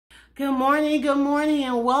Good morning,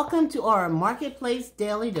 and welcome to our Marketplace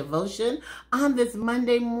Daily Devotion on this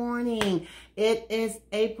Monday morning. It is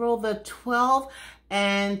April the 12th,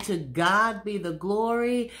 and to God be the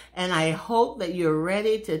glory. And I hope that you're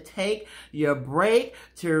ready to take your break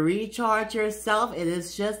to recharge yourself. It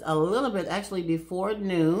is just a little bit actually before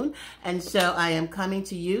noon, and so I am coming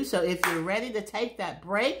to you. So if you're ready to take that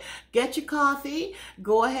break, get your coffee,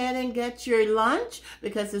 go ahead and get your lunch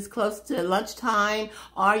because it's close to lunchtime,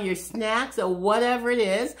 or your snacks, or whatever it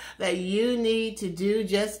is that you need to do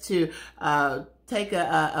just to take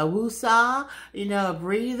a woosah, a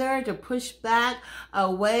breather to push back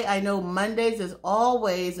away. I know Mondays is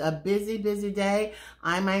always a busy day.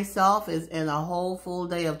 I myself is in a whole full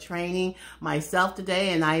day of training myself today,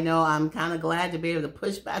 and I know I'm kind of glad to be able to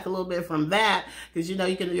push back a little bit from that because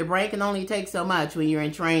your brain can only take so much when you're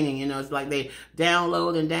in training. It's like they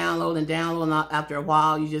download and download and download, and after a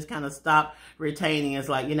while you just kind of stop retaining. It's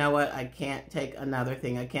like, you know what, I can't take another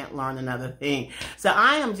thing. I can't learn another thing. So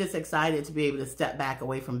I am just excited to be able to step back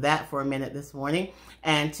away from that for a minute this morning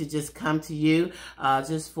and to just come to you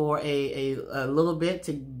just for a little bit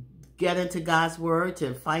to get into God's word,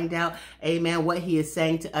 to find out, amen, what he is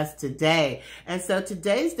saying to us today. And so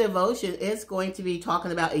today's devotion is going to be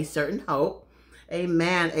talking about a certain hope.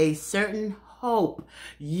 Amen. A certain hope.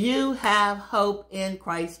 You have hope in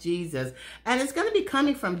Christ Jesus. And it's going to be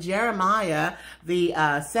coming from Jeremiah, the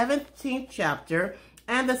 17th chapter,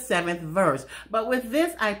 and the 7th verse. But with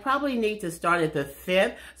this, I probably need to start at the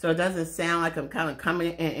 5th, so it doesn't sound like I'm kind of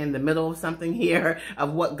coming in the middle of something here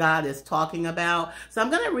of what God is talking about. So I'm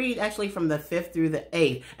going to read actually from the 5th through the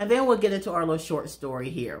 8th, and then we'll get into our little short story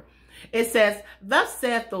here. It says, "Thus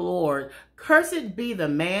saith the Lord, cursed be the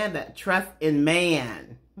man that trusts in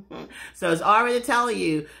man." So it's already telling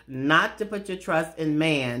you not to put your trust in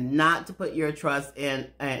man, not to put your trust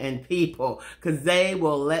in people, because they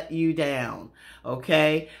will let you down.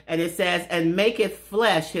 Okay? And it says, "and maketh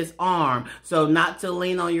flesh his arm." So not to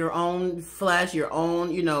lean on your own flesh, your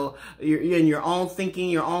own, you're in your own thinking,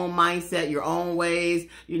 your own mindset, your own ways.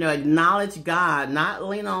 Acknowledge God, not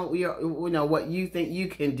lean on your, what you think you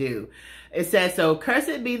can do. It says, "So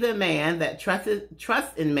cursed be the man that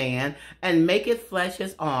trusts in man, and maketh flesh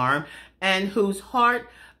his arm, and whose heart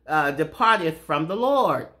departeth from the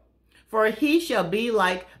Lord. For he shall be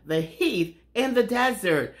like the heath in the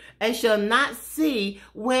desert, and shall not see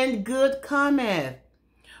when good cometh,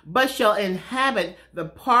 but shall inhabit the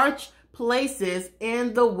parched places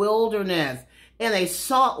in the wilderness, in a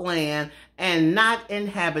salt land, and not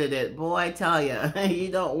inhabited it." Boy, I tell you, you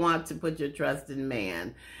don't want to put your trust in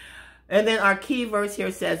man. And then our key verse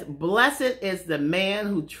here says, "Blessed is the man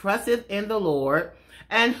who trusteth in the Lord,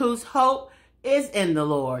 and whose hope is in the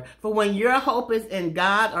Lord." For when your hope is in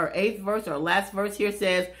God, our 8th verse, our last verse here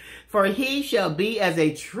says, "For he shall be as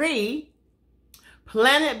a tree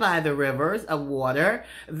planted by the rivers of water,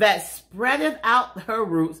 that spreadeth out her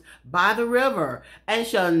roots by the river, and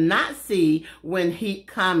shall not see when heat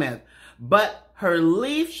cometh. But her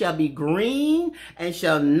leaf shall be green, and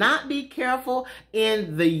shall not be careful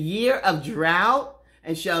in the year of drought,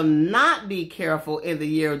 and shall not be careful in the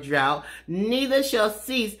year of drought, neither shall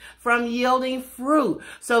cease from yielding fruit."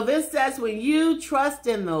 So this says when you trust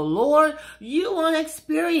in the Lord, you won't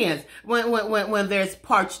experience when there's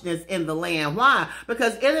parchedness in the land. Why?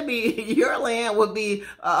 Because it'll be, your land will be,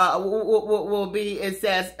 it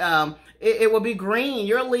says, it will be green.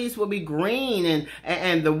 Your leaves will be green,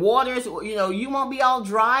 and the waters, you won't be all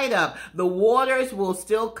dried up. The waters will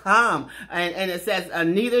still come. And it says,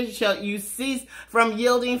 "neither shall you cease from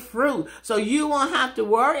yielding fruit." So you won't have to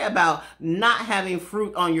worry about not having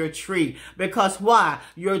fruit on your tree. Because why?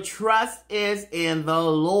 Your trust is in the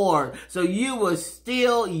Lord. So you will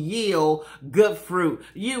still yield good fruit.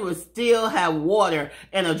 You will still have water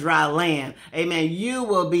in a dry land. Amen. You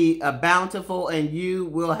will be bountiful, and you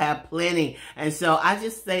will have plenty. And so I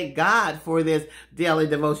just thank God for this daily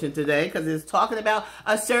devotion today, because it's talking about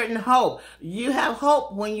a certain hope. You have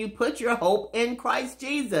hope when you put your hope in Christ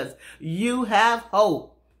Jesus. You have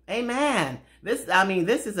hope. Amen. This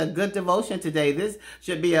is a good devotion today. This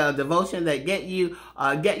should be a devotion that get you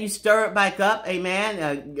stirred back up. Amen.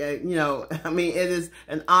 It is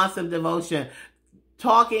an awesome devotion.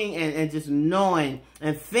 Talking and just knowing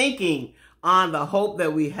and thinking on the hope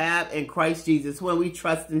that we have in Christ Jesus when we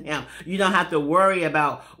trust in him. You don't have to worry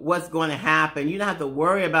about what's going to happen. You don't have to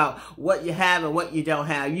worry about what you have and what you don't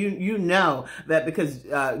have. You know that because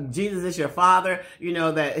Jesus is your Father, you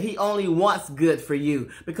know that he only wants good for you,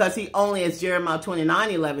 because he only, as Jeremiah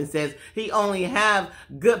 29:11 says, he only have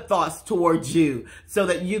good thoughts towards you so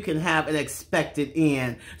that you can have an expected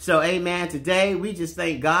end. So amen. Today we just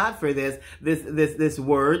thank God for this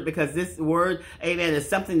word, because this word, amen, is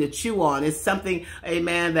something to chew on. It's something,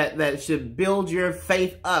 amen, that should build your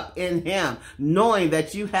faith up in him, knowing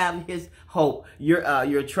that you have his hope.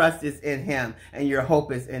 Your trust is in him and your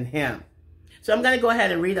hope is in him. So I'm going to go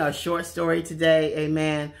ahead and read our short story today.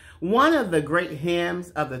 Amen. One of the great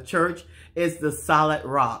hymns of the church is The Solid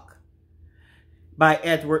Rock by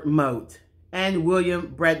Edward Mote. And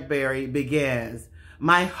William Bradbury begins,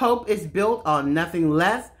 "My hope is built on nothing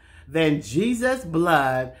less than Jesus'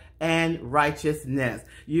 blood and righteousness."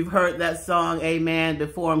 You've heard that song, amen,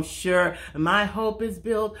 before, I'm sure. My hope is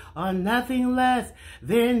built on nothing less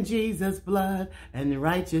than Jesus' blood and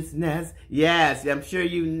righteousness. Yes, I'm sure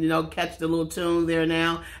you catch the little tune there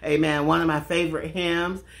now. Amen. One of my favorite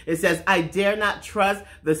hymns. It says, "I dare not trust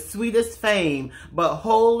the sweetest fame, but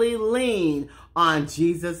wholly lean on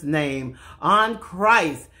Jesus' name. On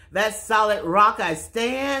Christ, that solid rock I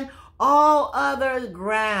stand. All other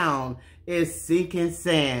ground is sinking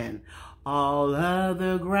sand. All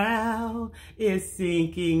other ground is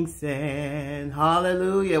sinking sand."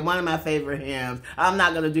 Hallelujah. One of my favorite hymns. I'm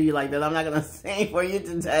not going to do you like that. I'm not going to sing for you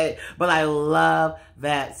today, but I love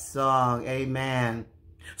that song. Amen.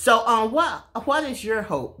 So on what is your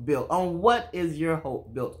hope built? On what is your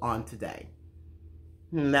hope built on today?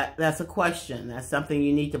 That's a question. That's something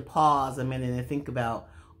you need to pause a minute and think about.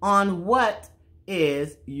 On what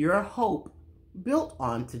is your hope built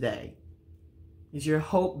on today? Is your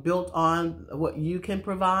hope built on what you can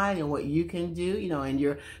provide and what you can do, in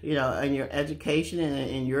your, in your education and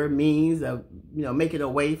in your means of, making a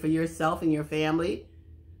way for yourself and your family?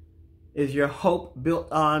 Is your hope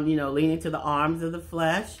built on, leaning to the arms of the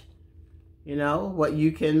flesh? What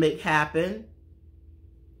you can make happen?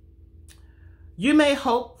 You may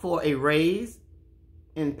hope for a raise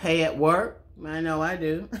in pay at work. I know I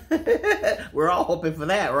do. We're all hoping for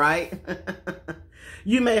that, right?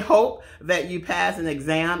 You may hope that you pass an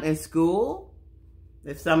exam in school,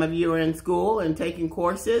 if some of you are in school and taking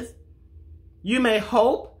courses. You may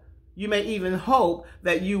even hope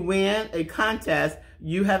that you win a contest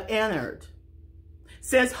you have entered.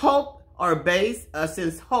 Since hopes are based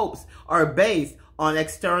on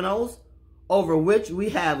externals over which we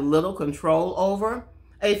have little control over,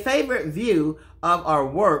 a favorite view of our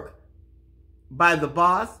work by the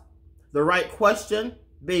boss, the right question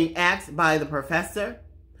being asked by the professor,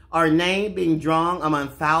 our name being drawn among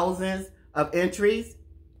thousands of entries.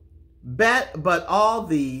 But all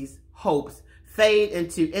these hopes fade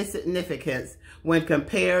into insignificance when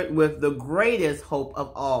compared with the greatest hope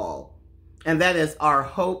of all, and that is our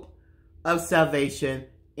hope of salvation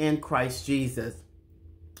in Christ Jesus.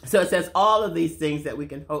 So it says all of these things that we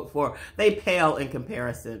can hope for, they pale in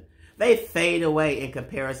comparison. They fade away in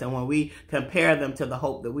comparison when we compare them to the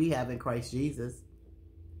hope that we have in Christ Jesus.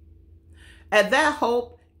 And that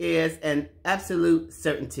hope is an absolute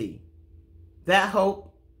certainty. That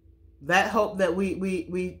hope that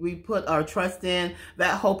we put our trust in,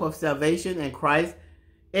 that hope of salvation in Christ,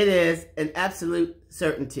 it is an absolute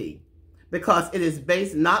certainty, because it is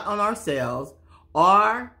based not on ourselves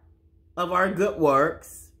or of our good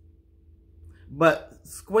works, but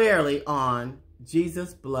squarely on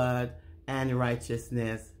Jesus' blood and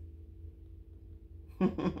righteousness.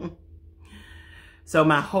 So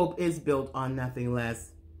my hope is built on nothing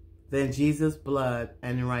less than Jesus' blood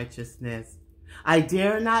and righteousness. I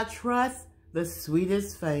dare not trust the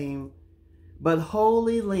sweetest fame, but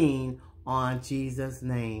wholly lean on Jesus'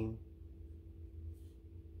 name.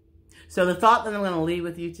 So the thought that I'm going to leave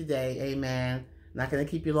with you today, amen. I'm not going to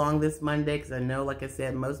keep you long this Monday, because I know, like I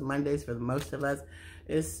said, most Mondays for most of us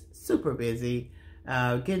is super busy.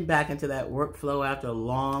 Getting back into that workflow after a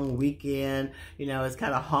long weekend, it's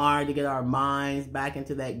kind of hard to get our minds back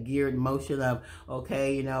into that geared motion of,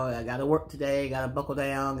 okay, I got to work today, got to buckle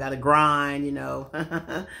down, got to grind,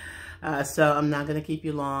 So I'm not going to keep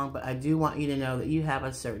you long, but I do want you to know that you have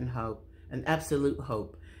a certain hope, an absolute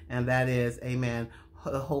hope, and that is, amen,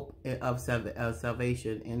 the hope of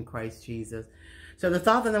salvation in Christ Jesus. So the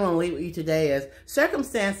thought that I'm going to leave with you today is,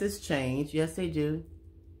 circumstances change. Yes, they do.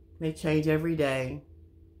 They change every day.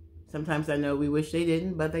 Sometimes I know we wish they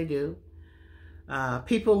didn't, but they do.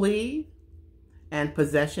 People leave and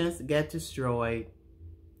possessions get destroyed.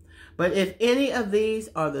 But if any of these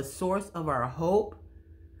are the source of our hope,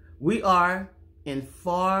 We are in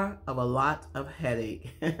for a lot of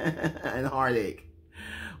headache and heartache.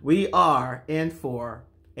 We are in for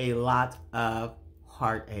a lot of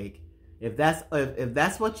heartache. If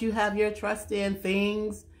that's what you have your trust in,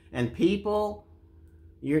 things and people,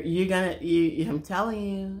 I'm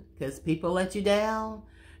telling you, because people let you down.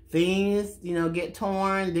 Things, get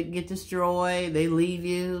torn, get destroyed, they leave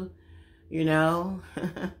you,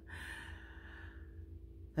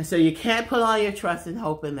 And so you can't put all your trust and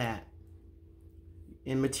hope in that,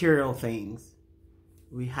 in material things.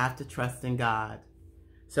 We have to trust in God.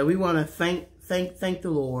 So we want to thank the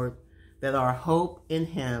Lord that our hope in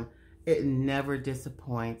Him, it never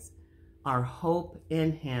disappoints. Our hope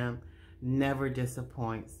in Him never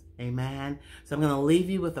disappoints. Amen. So I'm going to leave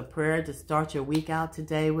you with a prayer to start your week out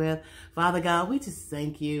today with. Father God, we just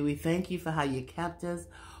thank you. We thank you for how you kept us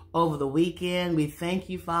over the weekend. We thank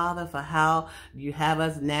you, Father, for how you have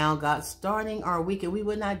us now, God, starting our weekend. We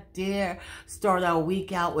would not dare start our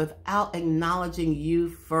week out without acknowledging you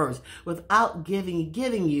first, without giving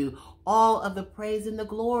you all of the praise and the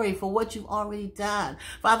glory for what you've already done.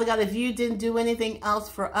 Father God, if you didn't do anything else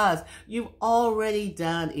for us, you've already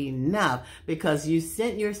done enough, because you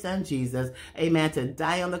sent your son Jesus, amen, to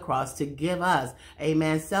die on the cross to give us,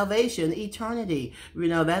 amen, salvation, eternity.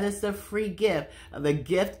 That is the free gift, the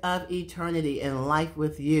gift of eternity and life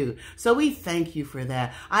with you. So we thank you for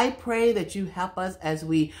that. I pray that you help us as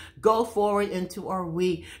we go forward into our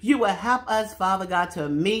week. You will help us, Father God, to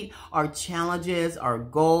meet our challenges, our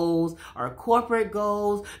goals, our corporate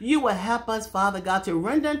goals. You will help us, Father God, to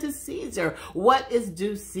render unto Caesar what is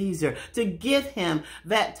due Caesar, to give him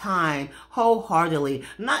that time wholeheartedly,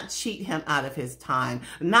 not cheat him out of his time,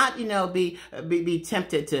 not, be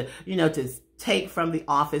tempted to, to take from the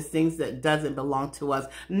office things that doesn't belong to us,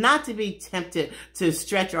 not to be tempted to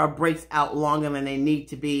stretch our breaks out longer than they need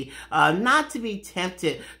to be, not to be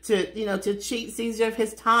tempted to, to cheat Caesar of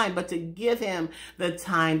his time, but to give him the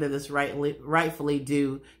time that is rightfully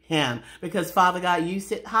due him. Because Father God, you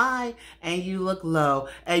sit high and you look low,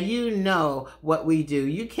 and you know what we do.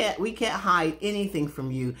 We can't hide anything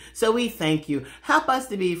from you. So we thank you. Help us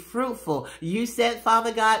to be fruitful. You said,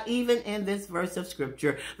 Father God, even in this verse of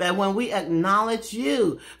scripture, that when we acknowledge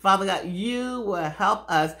you, Father God, you will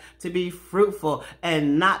help us to be fruitful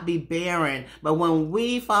and not be barren. But when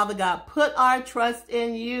we, Father God, put our trust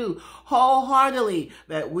in you wholeheartedly,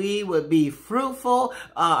 that we would be fruitful,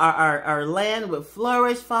 our land would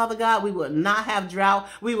flourish, Father God. We would not have drought.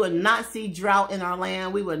 We would not see drought in our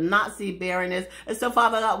land. We would not see barrenness. And so,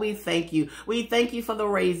 Father God, we thank you. We thank you for the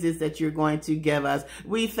raises that you're going to give us.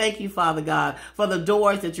 We thank you, Father God, for the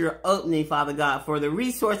doors that you're opening, Father God, for the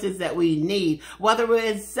resources that we need, whether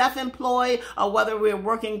we're self-employed or whether we're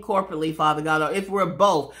working corporately, Father God, or if we're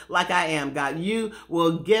both, like I am, God, you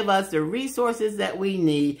will give us the resources that we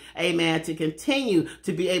need, amen, to continue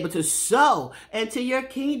to be able to sow into your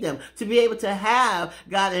kingdom, to be able to have,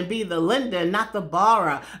 God, and be the lender, not the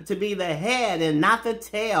borrower, to be the head and not the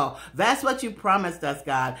tail. That's what you promised us,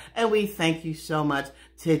 God. And we thank you so much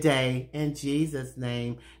today in Jesus'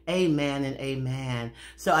 name. Amen and amen.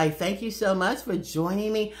 So I thank you so much for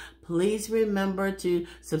joining me. Please remember to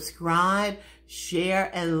subscribe, share,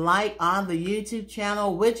 and like on the YouTube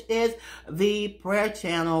channel, which is the prayer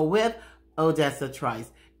channel with Odessa Trice.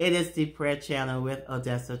 It is the prayer channel with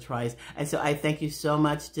Odessa Trice. And so I thank you so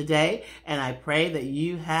much today. And I pray that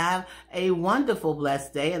you have a wonderful,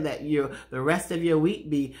 blessed day, and that the rest of your week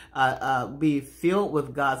be filled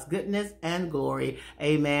with God's goodness and glory.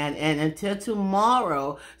 Amen. And until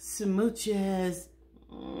tomorrow, smooches.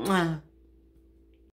 Mwah.